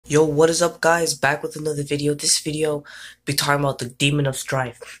Yo, what is up guys? Back with another video. This video be talking about the demon of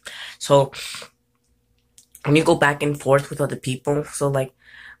strife. So when you go back and forth with other people, so like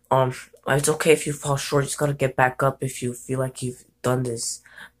it's okay if you fall short, you just gotta get back up if you feel like you've done this.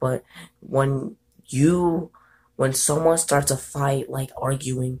 But when when someone starts a fight, like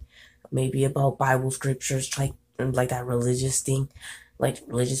arguing maybe about Bible scriptures, like that religious thing, like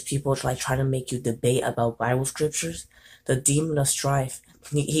religious people like trying to make you debate about Bible scriptures, the demon of strife,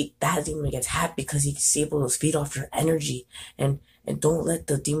 that demon gets happy because he's able to feed off your energy, and don't let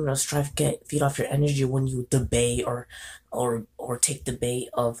the demon of strife feed off your energy when you debate or take debate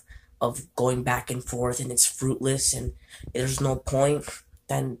of going back and forth and it's fruitless and there's no point.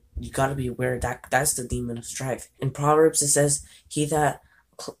 Then you gotta be aware that that's the demon of strife. In Proverbs it says, he that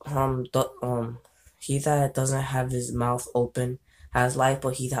doesn't have his mouth open has life,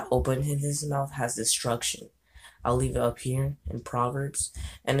 but he that opened his mouth has destruction. I'll leave it up here in Proverbs.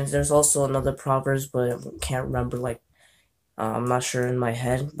 And if there's also another Proverbs, but I can't remember, like, I'm not sure in my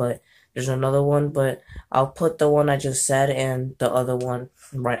head, but there's another one, but I'll put the one I just said and the other one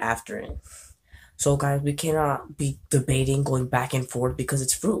right after it. So guys, we cannot be debating, going back and forth because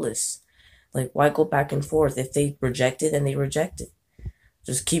it's fruitless. Like, why go back and forth? If they reject it, then they reject it.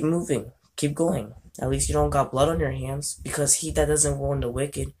 Just keep moving, keep going. At least you don't got blood on your hands, because he that doesn't warn the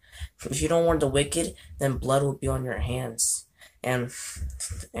wicked, if you don't warn the wicked, then blood will be on your hands. And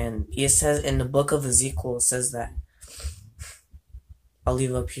it says in the book of Ezekiel, it says that. I'll leave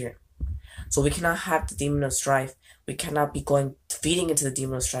it up here. So we cannot have the demon of strife. We cannot be feeding into the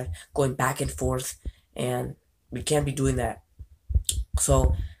demon of strife, going back and forth, and we can't be doing that.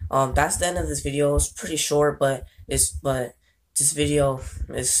 So that's the end of this video. It's pretty short, but this video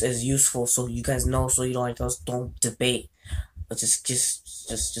is useful, so you guys know, so you don't debate. But just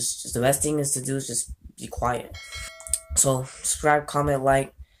the best thing is to do is just be quiet. So subscribe, comment,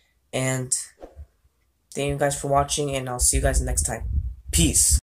 like, and thank you guys for watching, and I'll see you guys next time. Peace.